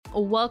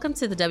Welcome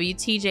to the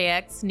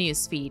WTJX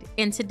NewsFeed.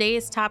 In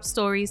today's top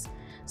stories,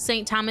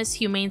 St. Thomas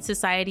Humane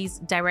Society's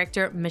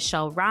Director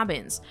Michelle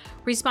Robbins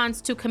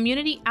responds to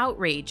community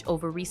outrage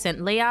over recent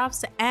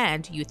layoffs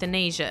and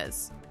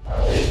euthanasias.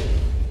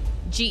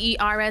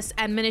 GERS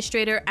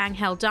Administrator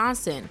Angel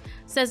Dawson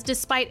says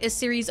despite a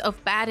series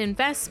of bad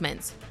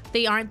investments,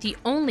 they aren't the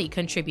only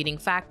contributing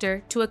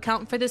factor to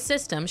account for the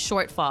system's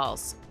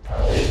shortfalls.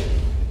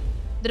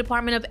 The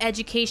Department of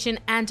Education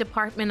and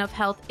Department of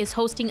Health is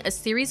hosting a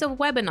series of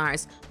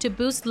webinars to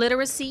boost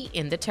literacy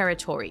in the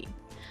territory.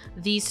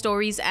 These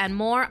stories and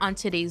more on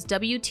today's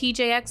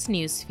WTJX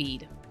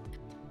Newsfeed.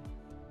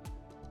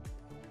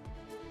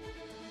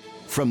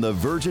 From the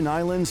Virgin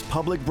Islands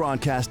Public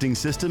Broadcasting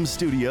System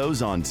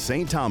studios on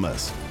St.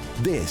 Thomas,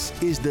 this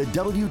is the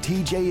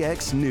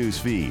WTJX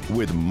Newsfeed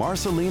with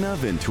Marcelina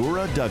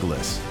Ventura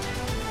Douglas.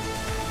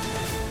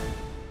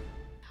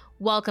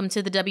 Welcome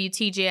to the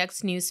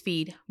WTJX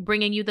Newsfeed,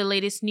 bringing you the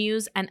latest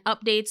news and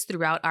updates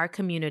throughout our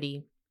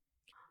community.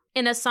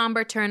 In a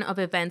somber turn of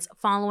events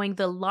following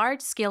the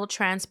large-scale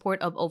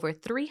transport of over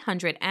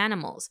 300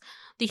 animals,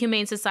 the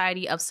Humane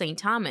Society of St.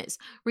 Thomas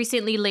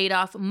recently laid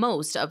off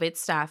most of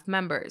its staff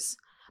members.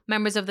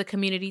 Members of the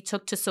community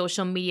took to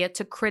social media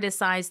to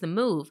criticize the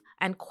move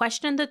and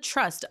question the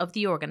trust of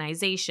the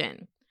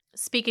organization.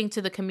 Speaking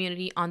to the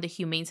community on the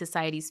Humane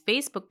Society's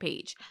Facebook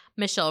page,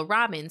 Michelle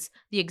Robbins,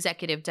 the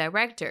executive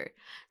director,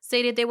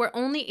 stated they were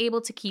only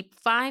able to keep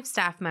 5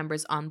 staff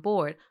members on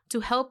board to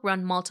help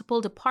run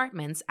multiple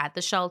departments at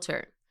the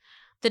shelter.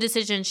 The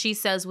decision, she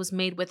says, was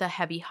made with a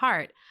heavy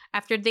heart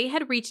after they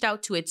had reached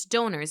out to its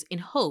donors in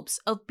hopes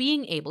of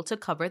being able to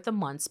cover the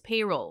month's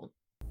payroll.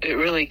 It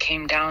really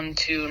came down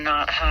to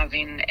not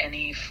having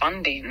any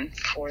funding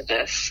for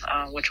this,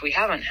 which we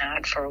haven't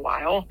had for a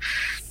while.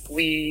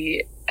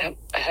 We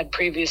had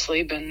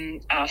previously been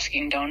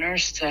asking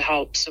donors to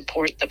help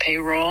support the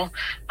payroll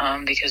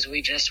because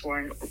we just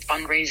weren't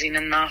fundraising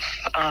enough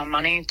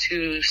money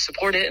to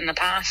support it in the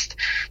past.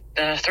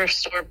 The thrift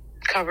store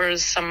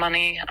covers some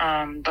money,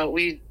 but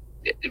we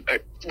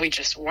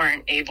just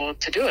weren't able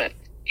to do it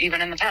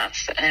even in the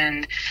past.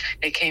 And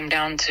it came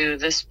down to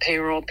this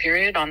payroll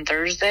period on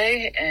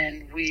Thursday,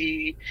 and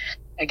we,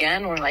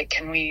 again, we're like,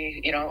 can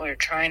we, we're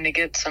trying to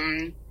get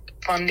some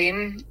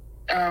funding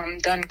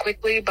done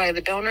quickly by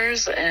the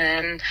donors,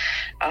 and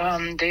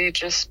they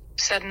just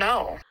said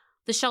no.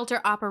 The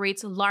shelter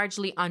operates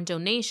largely on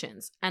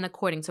donations, and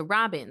according to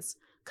Robbins,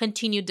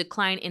 continued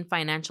decline in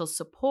financial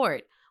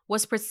support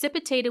was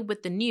precipitated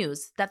with the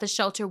news that the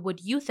shelter would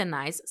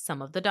euthanize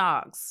some of the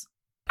dogs.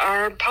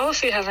 Our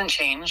policy hasn't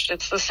changed.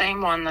 It's the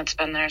same one that's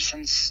been there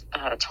since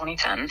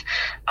 2010.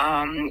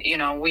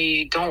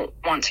 We don't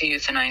want to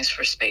euthanize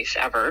for space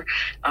ever.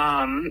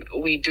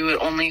 We do it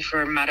only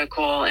for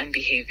medical and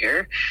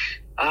behavior.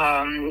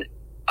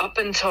 Up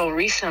until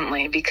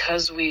recently,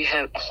 because we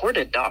have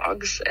hoarded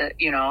dogs,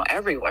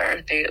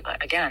 everywhere.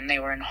 They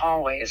were in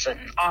hallways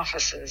and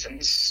offices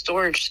and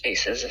storage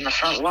spaces in the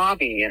front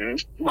lobby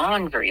and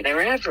laundry. They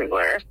were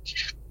everywhere.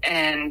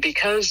 And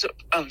because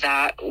of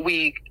that,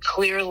 we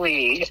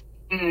clearly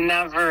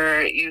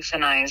never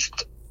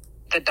euthanized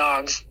the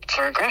dogs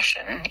for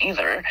aggression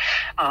either.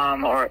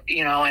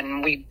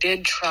 And we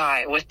did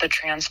try with the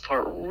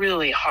transport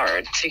really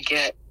hard to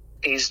get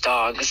these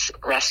dogs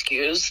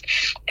rescues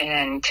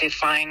and to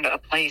find a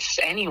place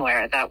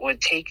anywhere that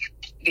would take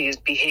these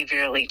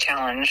behaviorally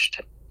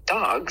challenged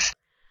dogs.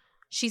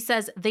 She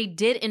says they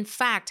did in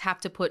fact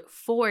have to put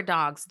 4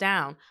 dogs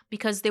down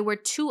because they were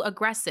too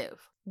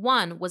aggressive.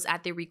 One was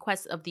at the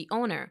request of the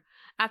owner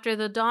after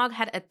the dog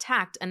had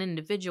attacked an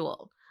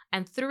individual,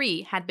 and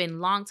 3 had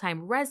been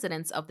longtime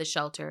residents of the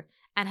shelter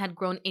and had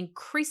grown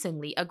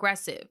increasingly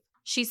aggressive.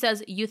 She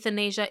says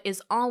euthanasia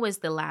is always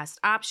the last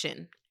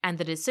option, and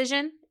the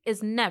decision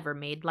is never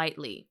made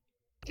lightly.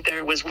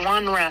 There was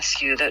one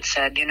rescue that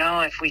said,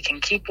 if we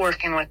can keep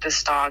working with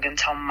this dog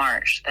until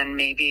March, then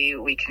maybe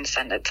we can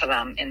send it to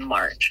them in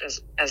March,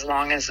 as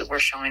long as we're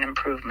showing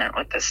improvement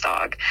with this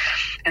dog.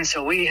 And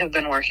so we have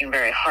been working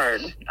very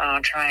hard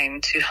trying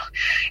to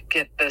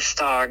get this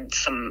dog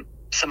some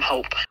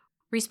hope.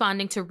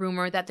 Responding to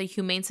rumor that the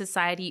Humane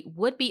Society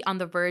would be on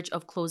the verge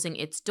of closing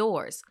its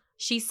doors,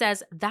 she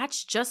says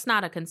that's just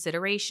not a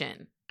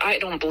consideration. I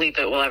don't believe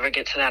it will ever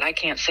get to that. I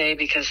can't say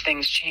because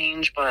things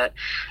change, but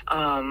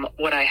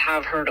what I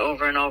have heard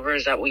over and over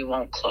is that we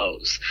won't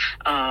close.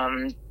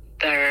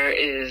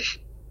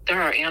 There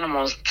are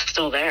animals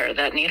still there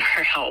that need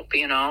our help,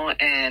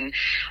 and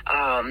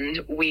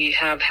we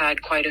have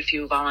had quite a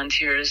few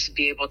volunteers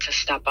be able to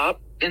step up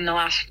in the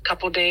last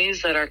couple of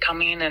days that are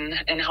coming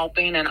and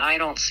helping, and I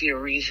don't see a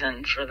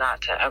reason for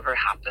that to ever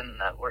happen,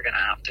 that we're going to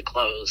have to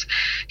close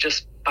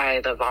just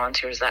by the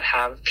volunteers that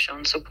have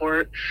shown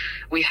support.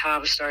 We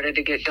have started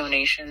to get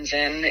donations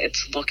in.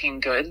 It's looking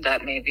good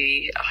that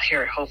maybe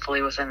here,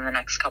 hopefully within the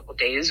next couple of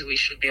days, we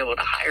should be able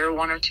to hire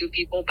 1 or 2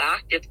 people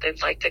back if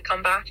they'd like to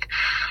come back.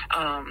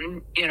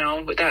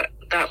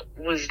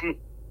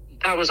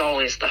 That was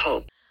always the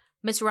hope.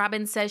 Ms.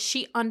 Robbins says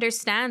she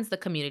understands the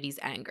community's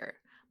anger,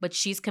 but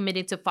she's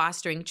committed to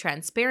fostering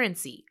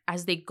transparency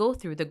as they go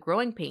through the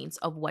growing pains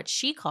of what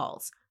she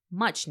calls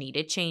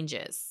much-needed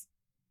changes.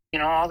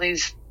 All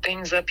these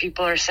things that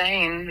people are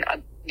saying,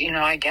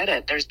 I get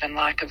it. There's been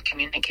lack of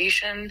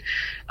communication.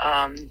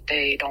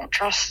 They don't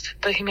trust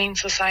the Humane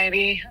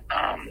Society.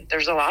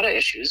 There's a lot of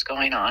issues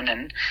going on.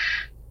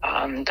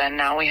 And then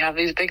now we have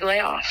these big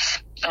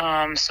layoffs.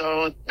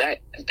 So that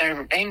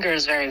their anger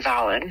is very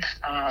valid.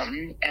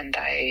 And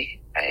I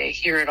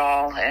hear it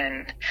all,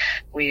 and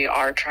we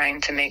are trying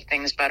to make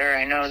things better.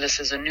 I know this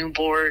is a new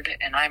board,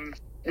 and I'm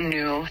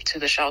new to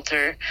the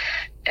shelter,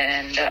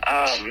 and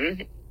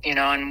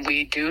and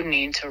we do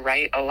need to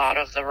right a lot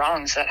of the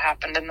wrongs that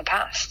happened in the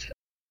past.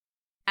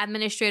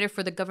 Administrator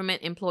for the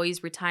Government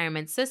Employees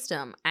Retirement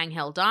System,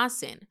 Angel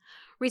Dawson,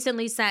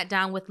 recently sat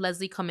down with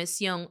Leslie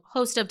Commission,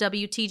 host of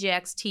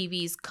WTJX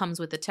TV's Comes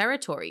with the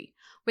Territory,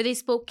 where they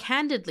spoke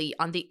candidly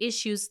on the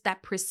issues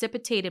that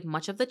precipitated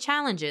much of the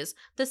challenges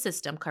the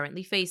system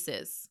currently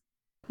faces.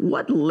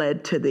 What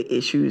led to the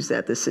issues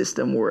that the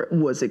system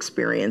was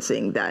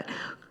experiencing that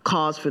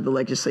caused for the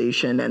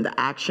legislation and the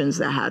actions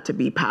that had to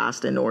be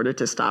passed in order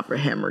to stop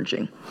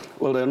hemorrhaging?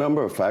 Well, there are a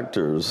number of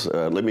factors.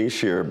 Let me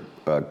share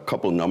a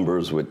couple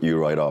numbers with you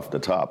right off the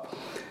top.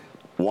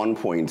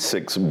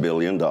 $1.6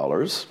 billion,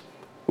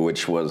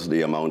 which was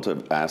the amount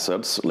of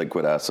assets,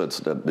 liquid assets,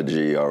 that the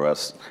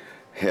GERS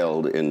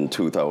held in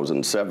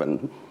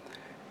 2007,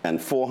 and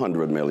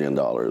 $400 million,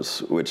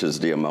 which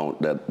is the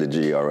amount that the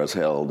GERS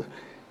held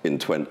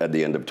at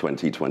the end of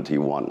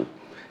 2021.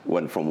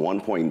 Went from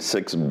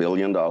 $1.6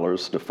 billion to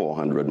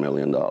 $400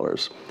 million.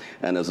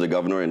 And as the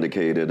governor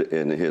indicated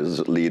in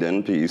his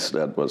lead-in piece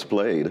that was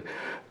played,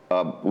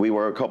 we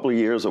were a couple of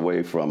years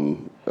away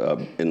from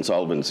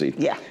insolvency.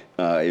 Yeah.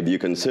 If you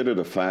consider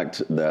the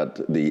fact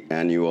that the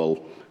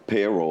annual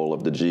payroll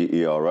of the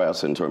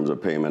GERS in terms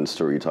of payments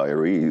to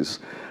retirees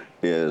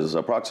is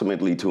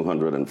approximately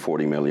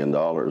 $240 million.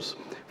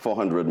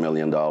 $400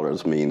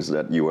 million means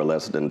that you are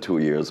less than 2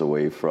 years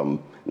away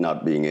from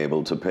not being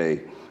able to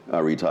pay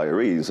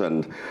retirees.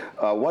 And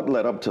what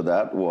led up to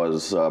that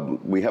was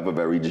we have a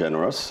very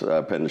generous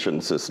pension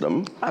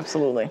system.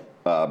 Absolutely.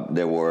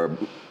 There were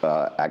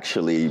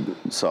actually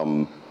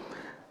some,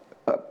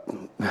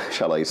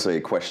 shall I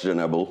say,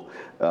 questionable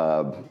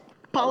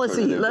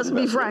policy. Let's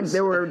be frank.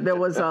 There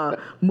was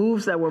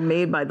moves that were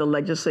made by the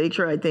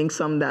legislature. I think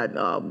some that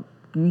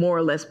more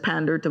or less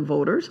pandered to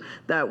voters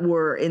that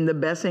were in the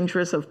best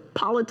interest of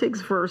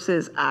politics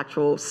versus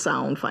actual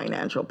sound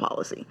financial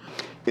policy.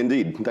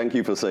 Indeed. Thank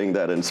you for saying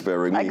that and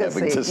sparing me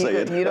having to say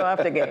it. You don't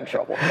have to get in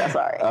trouble. That's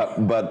all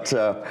right. But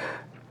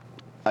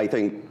I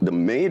think the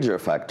major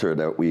factor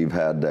that we've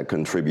had that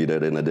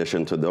contributed in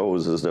addition to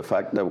those is the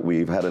fact that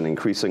we've had an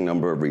increasing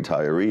number of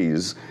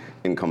retirees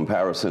in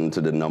comparison to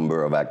the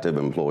number of active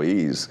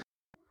employees.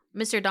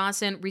 Mr.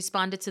 Dawson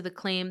responded to the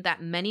claim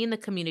that many in the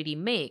community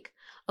make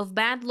of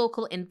bad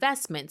local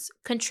investments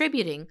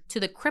contributing to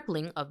the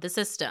crippling of the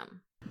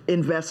system.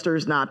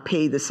 Investors not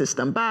pay the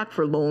system back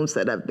for loans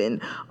that have been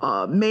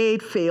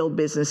made, failed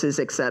businesses,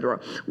 et cetera.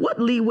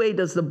 What leeway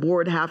does the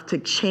board have to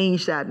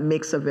change that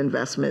mix of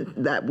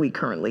investment that we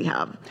currently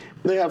have?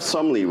 They have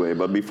some leeway,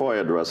 but before I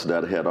address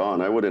that head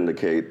on, I would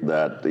indicate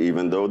that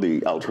even though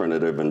the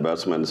alternative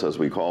investments, as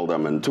we call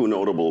them, and two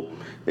notable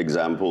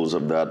examples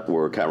of that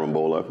were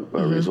Carambola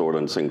Resort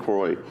in St.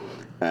 Croix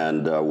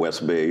and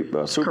West Bay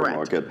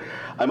Supermarket. Correct.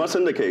 I must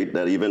indicate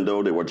that even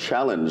though they were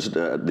challenged,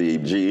 the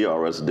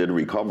GERS did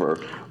recover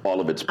all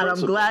of its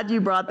principles. And I'm glad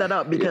you brought that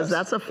up because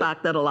Yes. that's a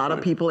fact that a lot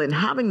of people in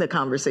having the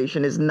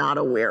conversation is not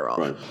aware of.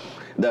 Right.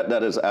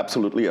 That is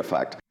absolutely a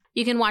fact.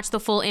 You can watch the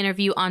full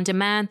interview on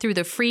demand through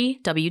the free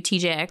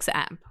WTJX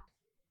app.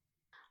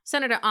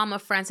 Senator Alma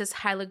Frances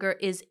Heiliger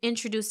is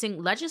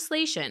introducing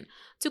legislation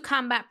to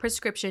combat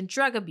prescription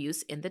drug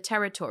abuse in the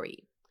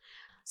territory.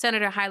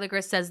 Senator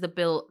Heiliger says the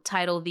bill,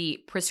 titled the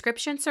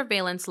Prescription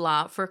Surveillance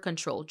Law for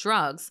Controlled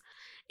Drugs,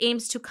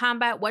 aims to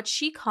combat what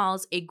she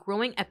calls a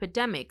growing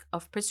epidemic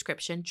of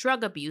prescription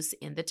drug abuse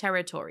in the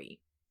territory.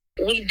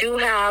 We do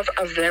have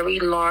a very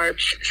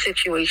large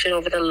situation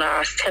over the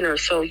last 10 or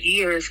so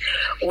years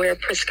where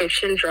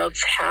prescription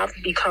drugs have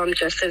become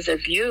just as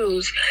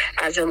abused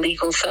as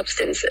illegal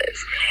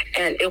substances.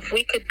 And if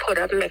we could put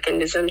up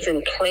mechanisms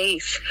in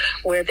place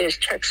where there's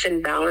checks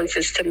and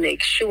balances to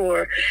make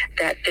sure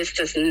that this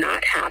does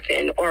not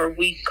happen, or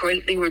we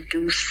greatly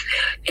reduce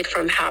it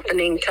from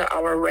happening to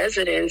our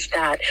residents,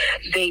 that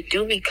they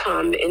do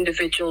become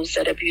individuals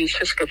that abuse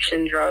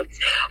prescription drugs,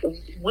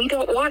 we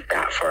don't want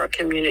that for our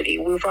community.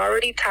 We've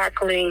already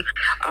tackling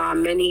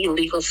many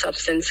illegal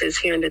substances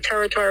here in the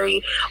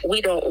territory.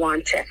 We don't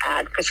want to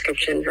add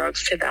prescription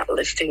drugs to that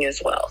listing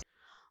as well.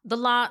 The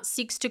law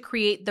seeks to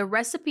create the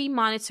Recipe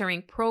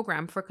Monitoring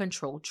Program for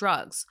Controlled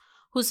Drugs,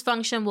 whose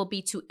function will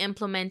be to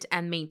implement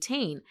and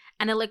maintain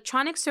an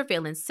electronic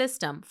surveillance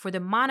system for the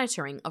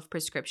monitoring of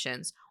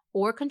prescriptions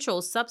or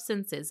controlled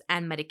substances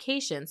and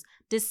medications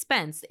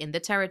dispensed in the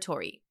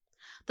territory.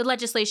 The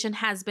legislation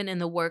has been in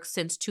the works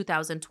since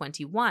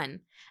 2021,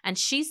 and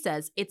she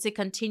says it's a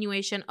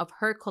continuation of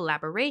her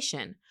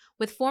collaboration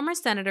with former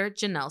Senator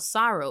Janelle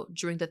Sarro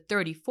during the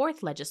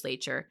 34th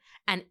legislature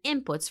and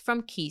inputs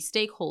from key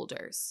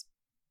stakeholders.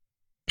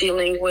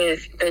 Dealing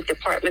with the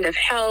Department of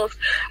Health,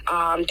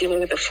 dealing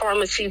with the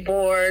Pharmacy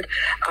Board,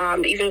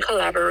 even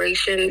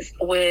collaborations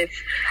with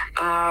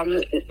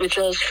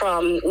individuals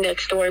from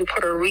next door in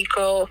Puerto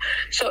Rico.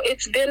 So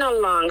it's been a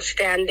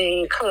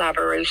long-standing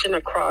collaboration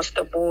across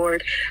the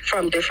board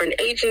from different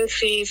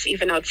agencies,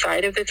 even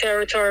outside of the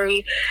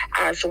territory,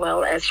 as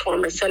well as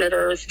former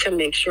senators to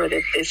make sure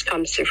that this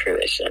comes to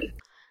fruition.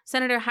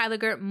 Senator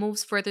Heiliger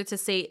moves further to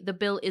say the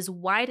bill is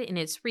wide in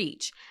its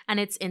reach, and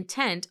its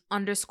intent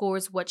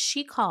underscores what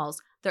she calls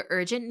the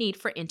urgent need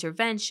for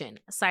intervention,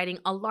 citing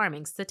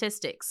alarming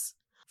statistics.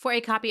 For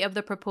a copy of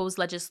the proposed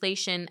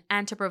legislation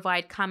and to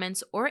provide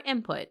comments or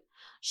input,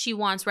 she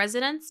wants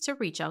residents to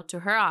reach out to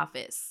her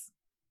office.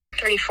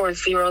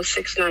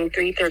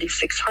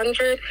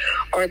 340-693-3600,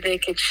 or they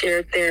could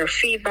share their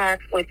feedback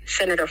with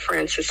Senator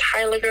Frances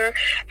Heiliger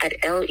at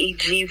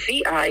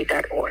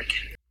legvi.org.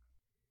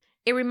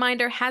 A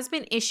reminder has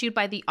been issued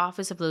by the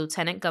Office of the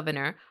Lieutenant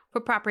Governor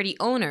for property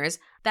owners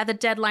that the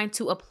deadline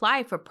to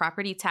apply for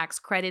property tax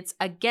credits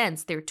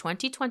against their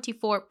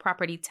 2024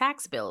 property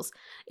tax bills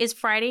is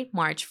Friday,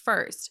 March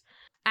 1st.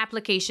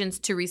 Applications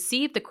to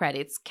receive the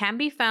credits can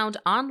be found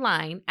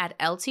online at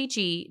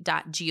ltg.gov.vi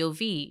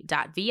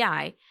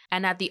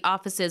and at the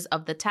offices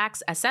of the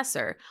tax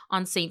assessor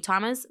on St.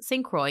 Thomas,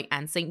 St. Croix,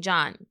 and St.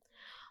 John.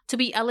 To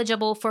be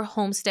eligible for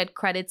homestead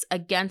credits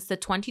against the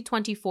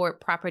 2024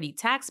 property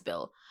tax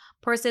bill,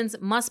 persons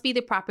must be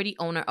the property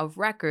owner of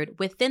record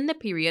within the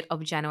period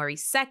of January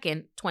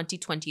 2nd,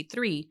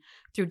 2023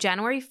 through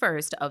January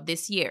 1st of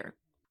this year.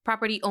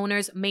 Property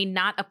owners may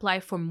not apply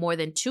for more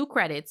than 2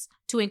 credits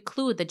to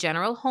include the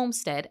general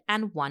homestead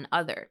and one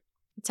other.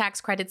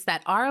 Tax credits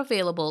that are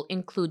available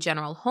include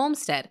general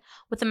homestead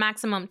with a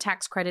maximum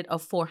tax credit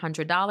of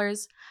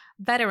 $400,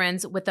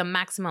 veterans with a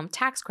maximum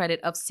tax credit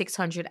of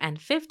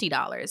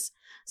 $650,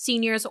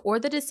 seniors or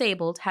the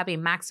disabled have a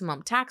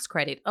maximum tax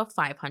credit of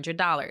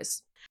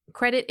 $500.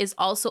 Credit is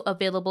also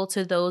available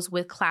to those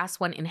with Class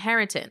 1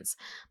 inheritance.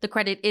 The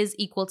credit is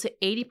equal to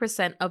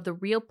 80% of the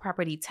real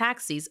property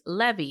taxes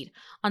levied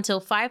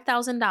until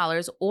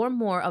 $5,000 or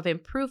more of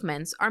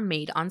improvements are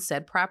made on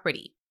said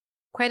property.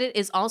 Credit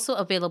is also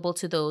available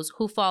to those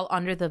who fall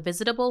under the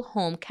visitable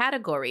home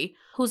category,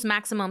 whose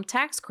maximum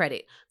tax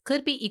credit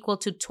could be equal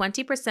to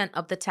 20%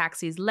 of the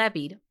taxes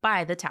levied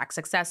by the tax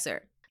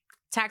assessor.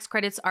 Tax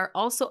credits are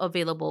also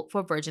available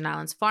for Virgin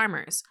Islands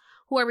farmers,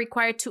 who are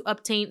required to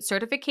obtain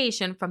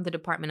certification from the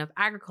Department of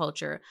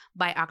Agriculture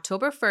by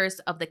October 1st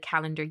of the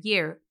calendar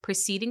year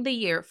preceding the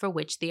year for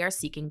which they are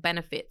seeking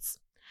benefits.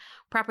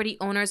 Property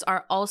owners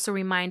are also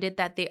reminded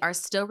that they are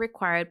still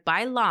required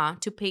by law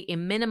to pay a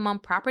minimum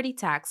property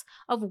tax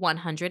of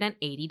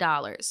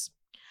 $180.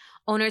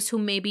 Owners who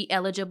may be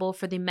eligible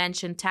for the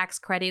mentioned tax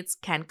credits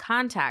can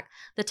contact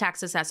the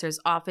tax assessor's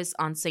office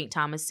on St.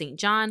 Thomas, St.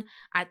 John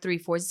at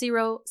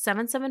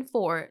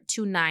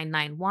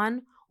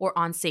 340-774-2991 or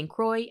on St.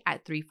 Croix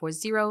at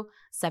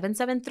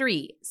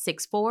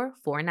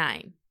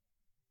 340-773-6449.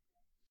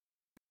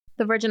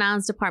 The Virgin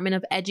Islands Department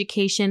of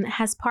Education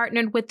has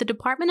partnered with the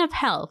Department of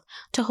Health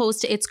to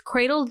host its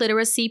Cradle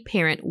Literacy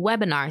Parent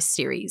webinar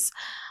series.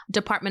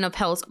 Department of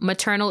Health's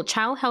Maternal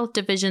Child Health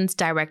Division's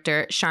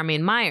Director,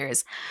 Charmaine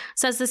Myers,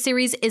 says the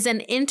series is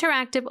an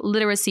interactive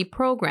literacy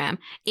program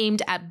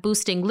aimed at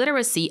boosting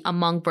literacy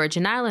among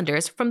Virgin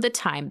Islanders from the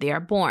time they are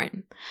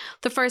born.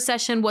 The first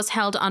session was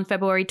held on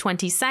February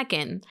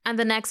 22nd, and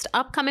the next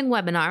upcoming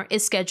webinar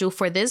is scheduled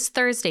for this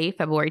Thursday,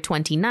 February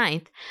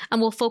 29th, and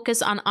will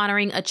focus on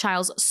honoring a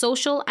child's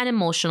social and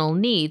emotional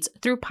needs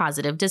through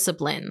positive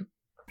discipline.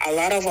 A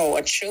lot of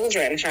our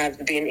children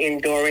have been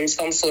enduring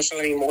some social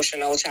and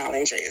emotional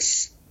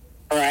challenges,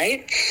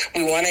 right?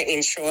 We want to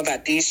ensure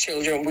that these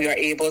children, we are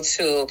able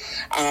to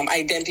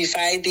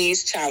identify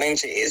these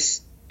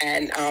challenges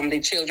and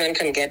the children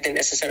can get the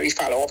necessary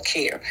follow-up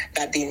care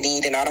that they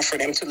need in order for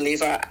them to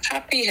live a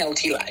happy,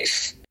 healthy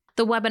life.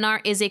 The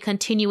webinar is a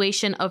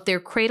continuation of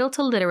their Cradle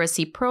to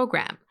Literacy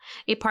program,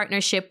 a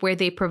partnership where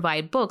they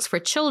provide books for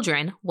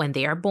children when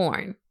they are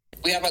born.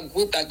 We have a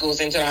group that goes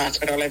into the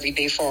hospital every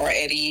day for our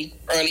early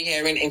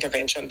hearing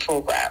intervention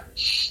program.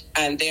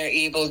 And they're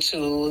able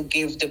to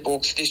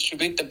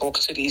distribute the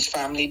books to these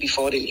families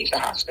before they leave the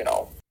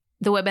hospital.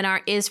 The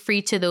webinar is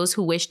free to those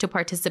who wish to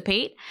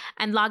participate,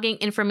 and login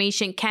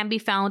information can be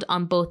found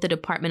on both the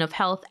Department of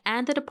Health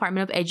and the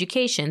Department of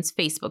Education's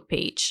Facebook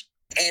page.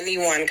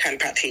 Anyone can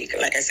partake,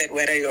 like I said,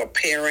 whether you're a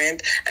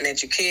parent, an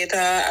educator,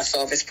 a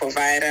service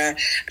provider,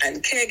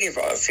 and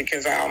caregivers,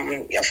 because,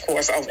 of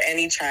course, of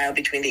any child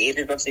between the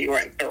ages of 0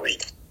 and 3.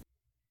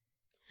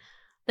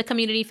 The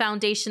Community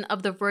Foundation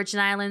of the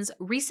Virgin Islands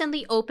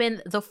recently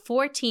opened the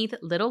 14th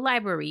Little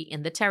Library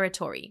in the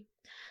territory.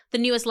 The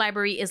newest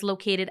library is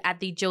located at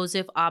the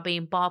Joseph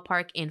Aubin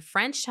Ballpark in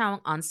Frenchtown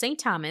on St.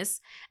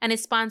 Thomas and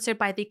is sponsored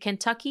by the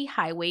Kentucky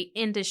Highway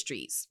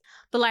Industries.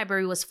 The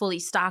library was fully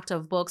stocked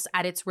of books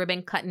at its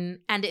ribbon cutting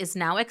and is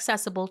now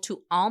accessible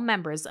to all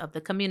members of the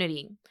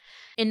community.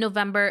 In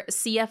November,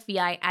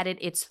 CFVI added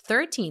its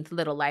 13th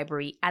Little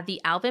Library at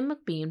the Alvin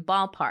McBean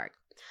Ballpark.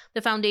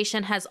 The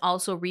foundation has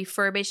also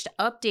refurbished,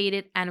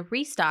 updated, and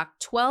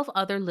restocked 12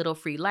 other Little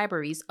Free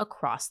libraries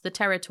across the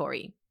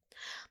territory.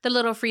 The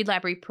Little Free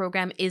Library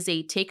program is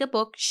a take a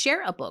book,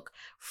 share a book,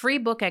 free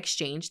book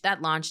exchange that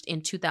launched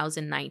in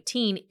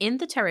 2019 in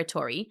the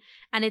territory,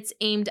 and it's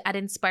aimed at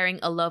inspiring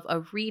a love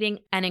of reading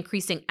and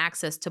increasing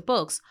access to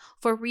books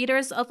for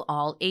readers of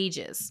all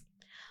ages.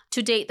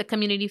 To date, the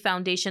Community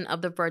Foundation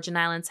of the Virgin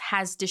Islands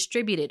has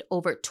distributed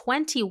over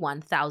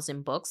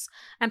 21,000 books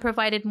and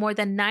provided more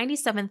than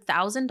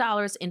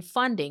 $97,000 in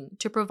funding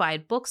to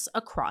provide books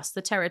across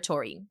the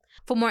territory.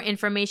 For more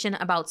information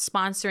about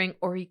sponsoring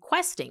or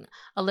requesting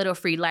a Little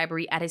Free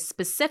Library at a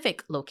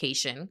specific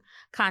location,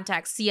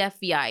 contact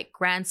CFVI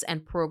Grants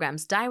and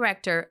Programs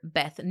Director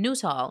Beth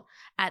Newtall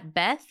at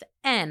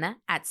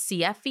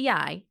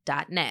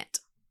bethn@cfvi.net.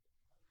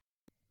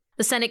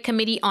 The Senate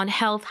Committee on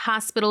Health,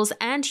 Hospitals,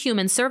 and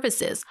Human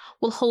Services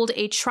will hold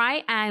a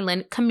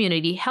Tri-Island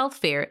Community Health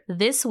Fair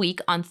this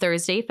week on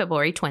Thursday,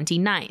 February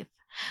 29th.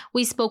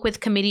 We spoke with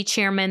Committee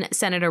Chairman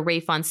Senator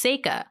Ray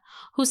Fonseca,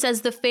 who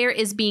says the fair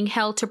is being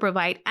held to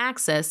provide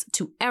access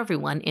to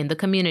everyone in the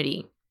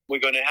community.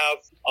 We're going to have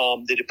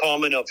the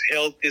Department of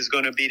Health is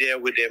going to be there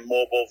with their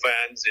mobile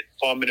vans. The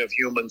Department of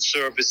Human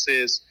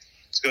Services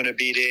is going to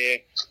be there.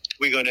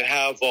 We're going to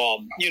have,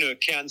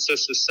 Cancer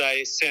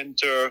Society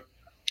Center.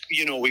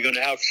 We're going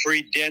to have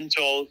free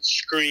dental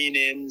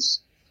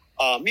screenings,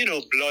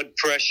 blood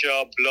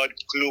pressure, blood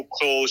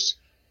glucose,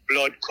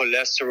 blood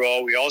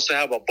cholesterol. We also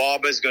have a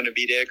barber's going to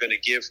be there, going to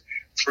give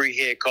free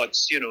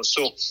haircuts,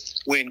 So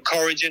we're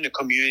encouraging the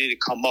community to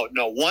come out.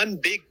 Now, one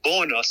big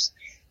bonus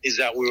is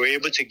that we were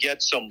able to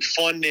get some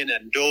funding,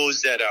 and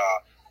those that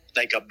are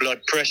like a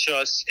blood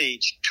pressure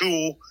stage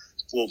 2,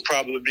 we'll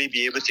probably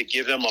be able to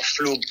give them a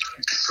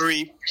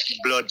free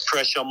blood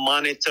pressure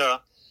monitor.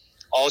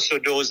 Also,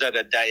 those that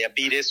are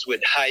diabetes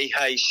with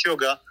high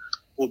sugar,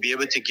 we'll be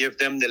able to give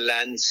them the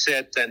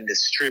Lancet and the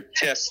strip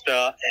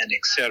tester and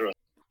etc.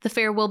 The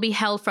fair will be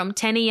held from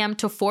 10 a.m.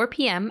 to 4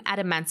 p.m. at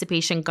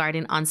Emancipation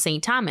Garden on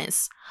St.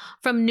 Thomas,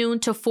 from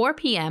noon to 4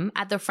 p.m.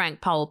 at the Frank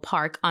Powell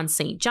Park on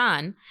St.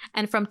 John,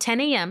 and from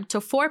 10 a.m.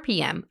 to 4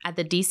 p.m. at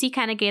the D.C.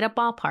 Canegata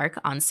Ballpark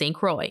on St.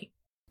 Croix.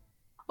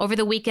 Over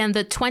the weekend,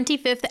 the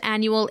 25th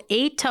annual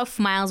 8 Tuff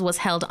Miles was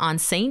held on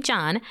St.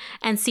 John,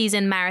 and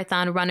seasoned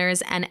marathon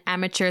runners and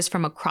amateurs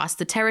from across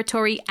the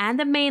territory and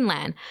the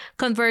mainland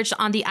converged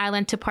on the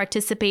island to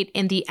participate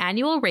in the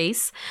annual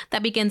race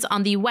that begins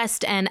on the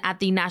west end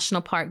at the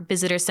National Park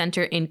Visitor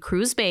Center in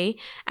Cruz Bay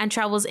and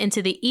travels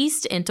into the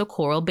east into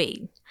Coral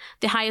Bay.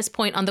 The highest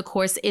point on the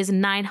course is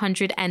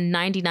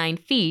 999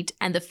 feet,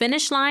 and the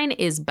finish line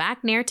is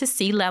back near to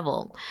sea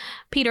level.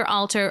 Peter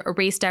Alter,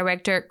 race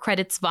director,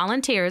 credits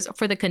volunteers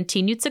for the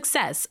continued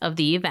success of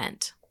the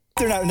event.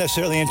 They're not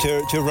necessarily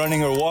into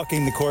running or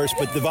walking the course,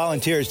 but the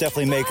volunteers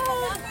definitely make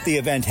the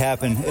event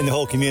happen, and the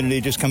whole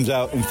community just comes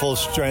out in full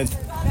strength.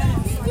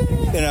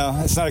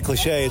 It's not a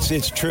cliche.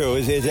 It's true.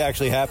 It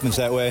actually happens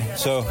that way.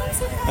 So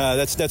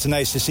that's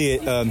nice to see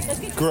it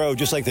grow,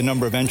 just like the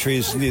number of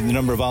entries, the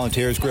number of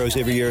volunteers grows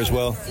every year as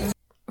well.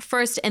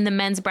 First in the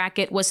men's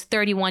bracket was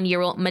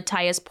 31-year-old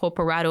Matthias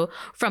Poparado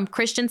from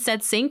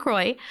Christiansted St.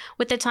 Croix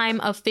with a time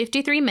of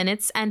 53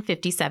 minutes and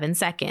 57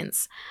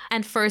 seconds.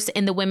 And first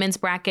in the women's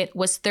bracket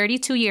was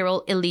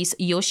 32-year-old Elise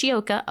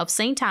Yoshioka of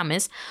St.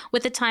 Thomas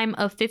with a time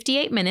of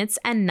 58 minutes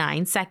and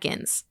 9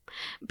 seconds.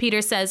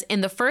 Peter says in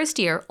the first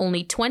year,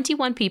 only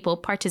 21 people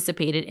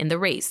participated in the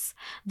race.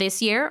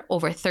 This year,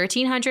 over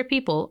 1,300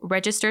 people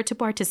registered to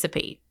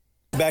participate.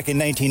 Back in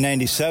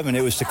 1997,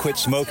 it was to quit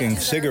smoking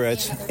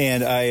cigarettes,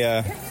 and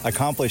I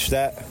accomplished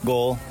that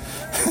goal.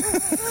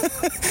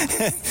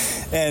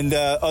 And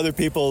other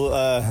people,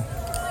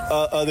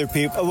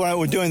 when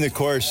we're doing the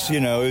course,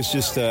 it was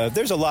just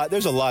there's a lot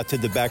to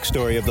the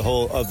backstory of the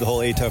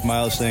whole 8 Tuff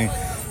Miles thing.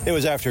 It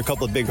was after a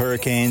couple of big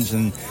hurricanes,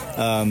 and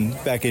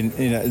back in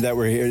that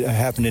were here,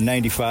 happened in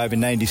 '95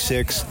 and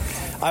 '96.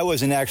 I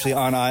wasn't actually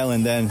on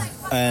island then,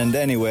 and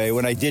anyway,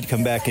 when I did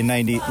come back in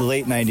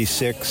late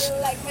 '96,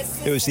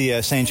 it was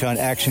the St. John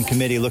Action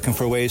Committee looking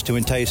for ways to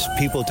entice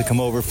people to come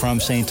over from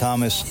St.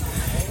 Thomas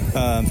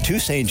to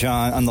St.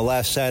 John on the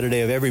last Saturday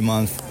of every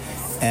month.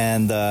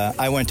 And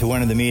I went to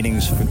one of the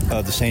meetings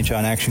of the St.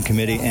 John Action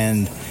Committee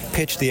and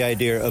pitched the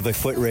idea of a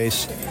foot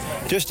race,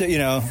 just to,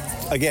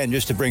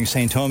 just to bring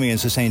St.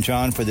 Thomians to St.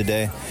 John for the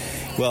day.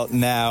 Well,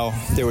 now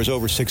there was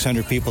over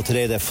 600 people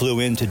today that flew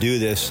in to do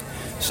this.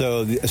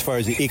 So as far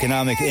as the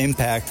economic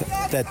impact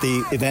that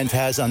the event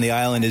has on the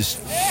island is,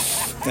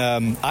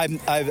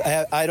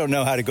 I don't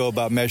know how to go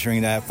about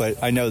measuring that,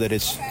 but I know that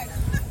it's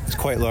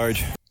quite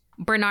large.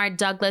 Bernard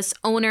Douglas,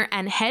 owner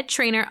and head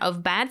trainer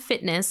of Bad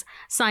Fitness,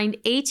 signed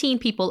 18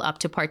 people up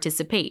to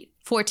participate.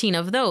 14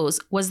 of those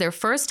was their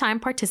first time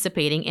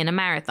participating in a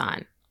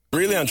marathon.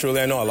 Really and truly,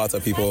 I know a lot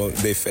of people,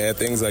 they fear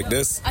things like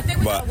this,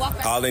 but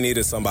all they need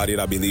is somebody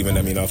that believes in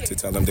them enough to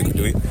tell them they could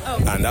do it.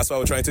 And that's what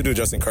we're trying to do,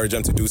 just encourage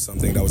them to do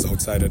something that was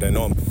outside of their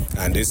norm.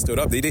 And they stood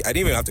up. I didn't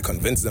even have to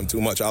convince them too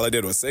much. All I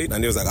did was say it,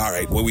 and they was like, all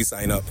right, will we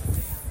sign up?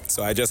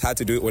 So I just had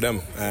to do it with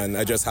them, and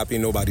I'm just happy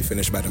nobody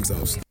finished by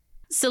themselves.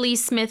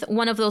 Celeste Smith,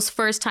 one of those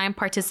first-time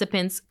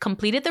participants,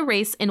 completed the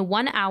race in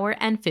 1 hour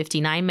and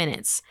 59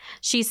 minutes.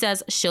 She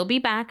says she'll be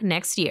back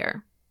next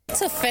year.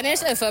 To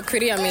finish, it felt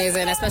pretty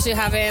amazing, especially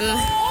having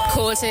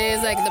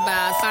coaches like the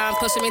bad fam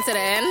pushing me to the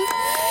end.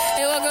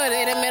 It was good.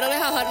 In the middle, it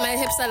hurt my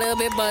hips a little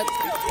bit, but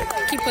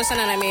keep pushing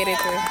and I made it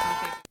through.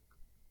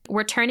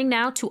 We're turning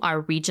now to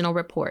our regional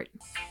report.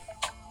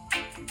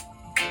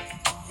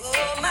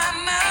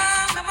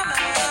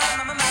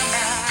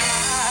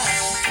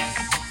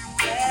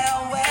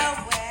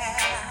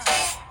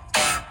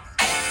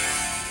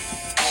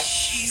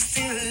 She's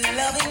still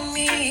loving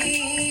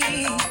me.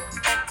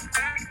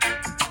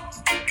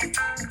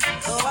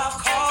 Though I've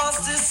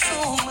caused her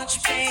so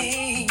much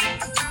pain,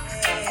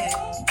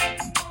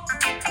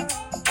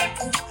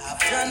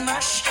 I've done my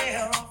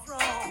share of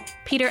wrong.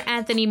 Peter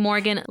Anthony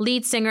Morgan,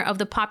 lead singer of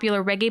the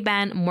popular reggae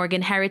band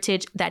Morgan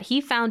Heritage that he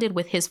founded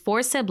with his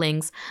 4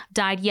 siblings,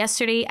 died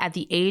yesterday at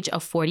the age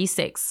of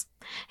 46.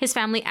 His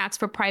family asked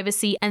for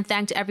privacy and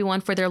thanked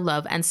everyone for their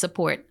love and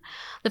support.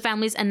 The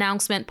family's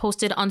announcement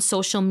posted on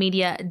social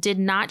media did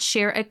not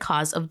share a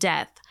cause of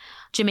death.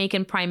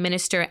 Jamaican Prime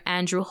Minister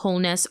Andrew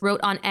Holness wrote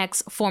on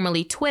X,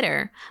 formerly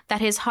Twitter,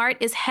 that his heart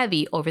is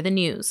heavy over the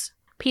news.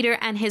 Peter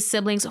and his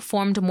siblings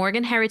formed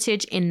Morgan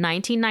Heritage in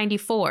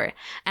 1994,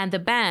 and the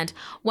band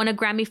won a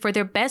Grammy for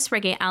their best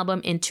reggae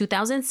album in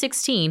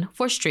 2016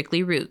 for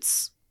Strictly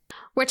Roots.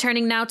 We're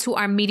turning now to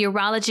our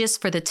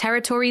meteorologist for the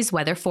territory's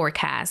weather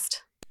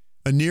forecast.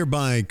 A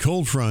nearby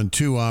cold front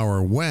 2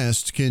 hour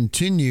west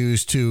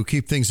continues to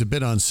keep things a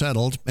bit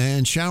unsettled,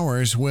 and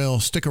showers will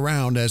stick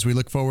around as we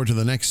look forward to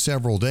the next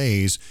several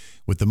days,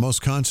 with the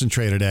most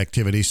concentrated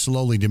activity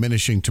slowly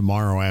diminishing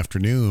tomorrow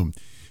afternoon.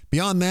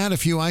 Beyond that, a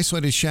few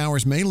isolated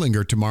showers may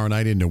linger tomorrow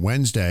night into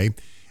Wednesday,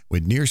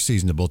 with near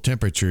seasonable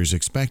temperatures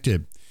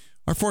expected.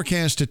 Our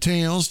forecast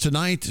details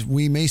tonight,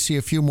 we may see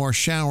a few more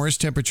showers.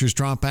 Temperatures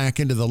drop back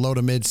into the low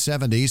to mid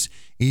 70s.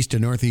 East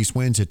and northeast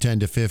winds at 10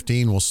 to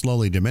 15 will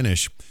slowly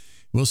diminish.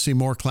 We'll see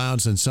more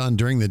clouds and sun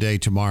during the day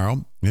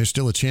tomorrow. There's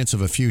still a chance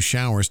of a few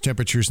showers,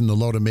 temperatures in the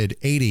low to mid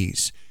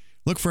 80s.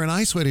 Look for an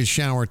isolated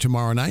shower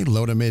tomorrow night,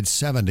 low to mid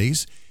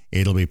 70s.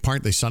 It'll be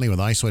partly sunny with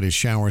isolated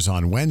showers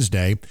on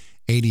Wednesday,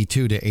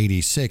 82 to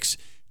 86.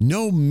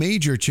 No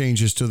major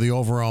changes to the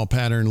overall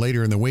pattern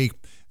later in the week.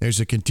 There's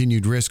a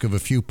continued risk of a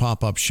few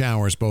pop-up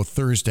showers both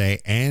Thursday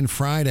and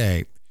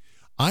Friday.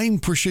 I'm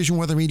Precision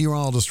Weather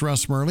Meteorologist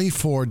Russ Murley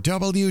for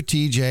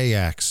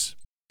WTJX.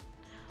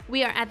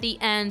 We are at the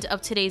end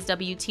of today's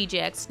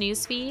WTJX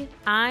Newsfeed.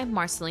 I'm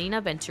Marcelina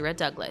Ventura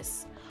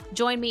Douglas.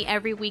 Join me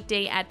every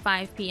weekday at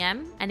 5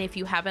 p.m. And if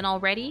you haven't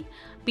already,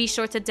 be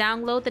sure to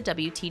download the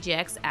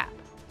WTJX app.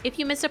 If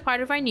you missed a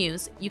part of our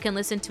news, you can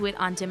listen to it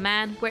on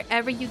demand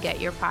wherever you get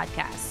your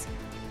podcasts.